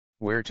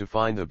Where to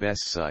find the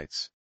best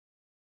sites.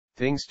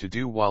 Things to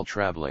do while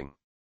traveling.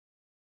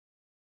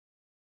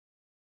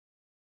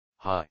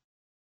 Hi.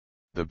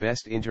 The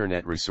best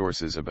internet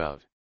resources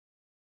about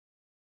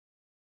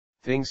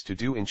things to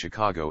do in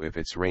Chicago if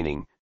it's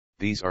raining.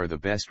 These are the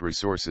best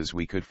resources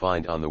we could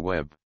find on the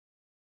web.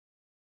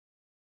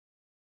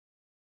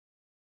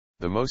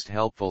 The most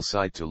helpful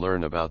site to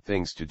learn about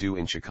things to do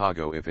in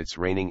Chicago if it's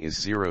raining is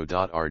 0.r.msn.com.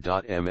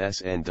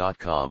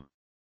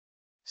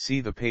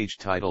 See the page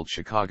titled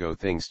Chicago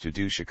Things to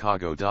Do,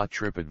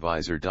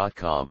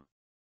 chicago.tripadvisor.com.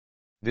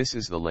 This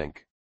is the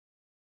link.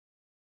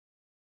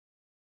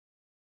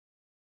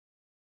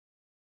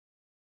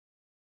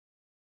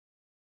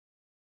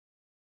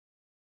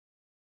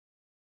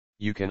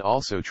 You can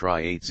also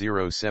try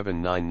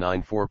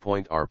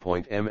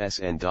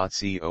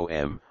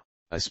 807994.r.msn.com,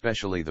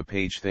 especially the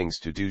page Things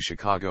to Do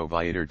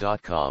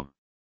chicagoviator.com.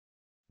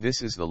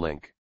 This is the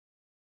link.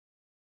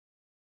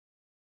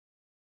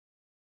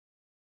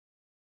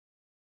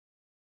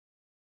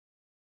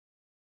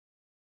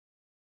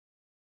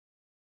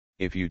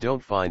 If you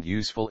don't find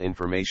useful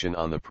information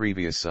on the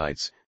previous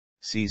sites,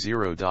 see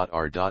 0.r.msn.com.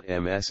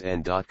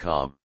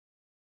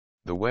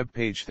 The web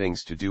page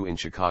Things to Do in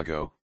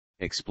Chicago,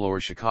 explore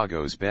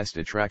Chicago's best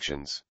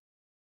attractions.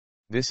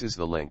 This is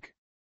the link.